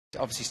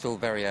Obviously still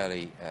very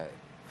early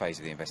phase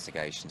of the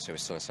investigation, so we're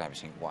still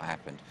establishing what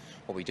happened.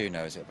 What we do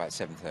know is at about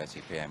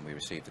 7:30 p.m. we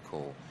received the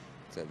call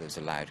that there was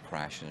a loud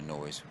crash and a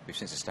noise. We've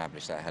since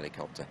established that a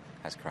helicopter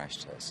has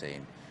crashed at the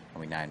scene, and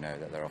we now know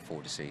that there are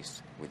 4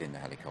 deceased within the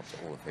helicopter,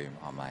 all of whom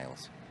are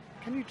males.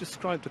 Can you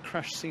describe the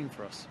crash scene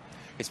for us?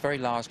 It's very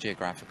large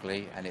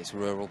geographically, and it's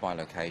rural by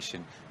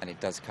location, and it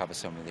does cover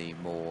some of the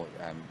more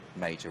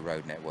major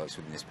road networks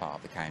within this part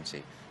of the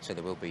county. So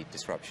there will be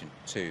disruption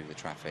to the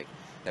traffic.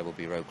 There will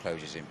be road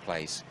closures in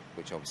place,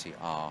 which obviously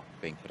are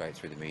being put out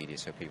through the media,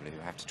 so people who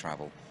have to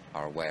travel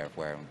are aware of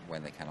where and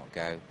when they cannot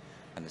go.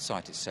 And the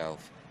site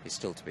itself is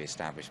still to be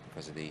established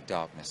because of the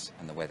darkness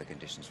and the weather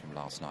conditions from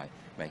last night,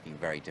 making it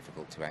very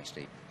difficult to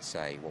actually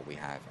say what we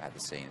have at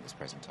the scene at this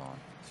present time.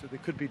 So there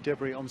could be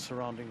debris on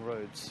surrounding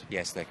roads?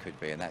 Yes, there could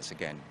be, and that's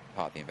again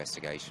part of the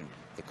investigation.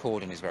 The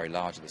cordon is very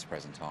large at this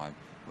present time,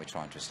 and we're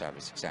trying to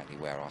establish exactly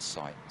where our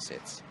site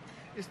sits.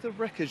 Is the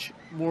wreckage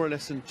more or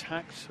less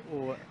intact,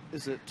 or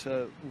is it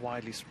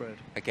widely spread?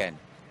 Again,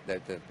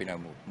 there'll be no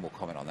more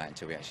comment on that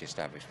until we actually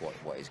establish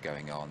what is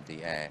going on.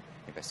 The Air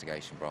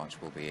Investigation Branch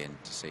will be in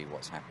to see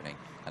what's happening,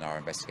 and our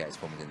investigators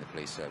from within the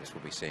police service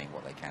will be seeing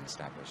what they can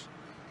establish.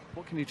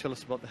 What can you tell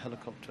us about the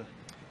helicopter?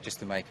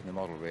 Just the make and the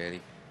model,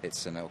 really.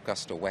 It's an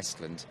Augusta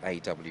Westland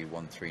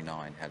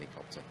AW139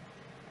 helicopter.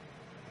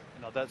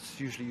 Now that's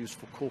usually used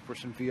for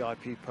corporate and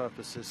VIP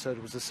purposes, so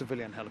it was a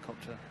civilian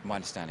helicopter. My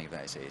understanding of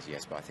that is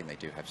yes, but I think they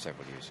do have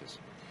several uses.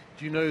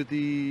 Do you know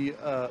the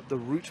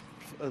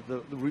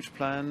route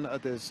plan?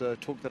 There's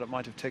talk that it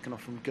might have taken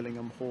off from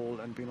Gillingham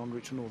Hall and been en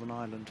route to Northern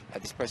Ireland.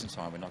 At this present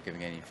time, we're not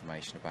giving any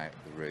information about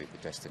the route, the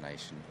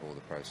destination, or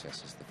the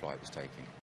processes the flight was taking.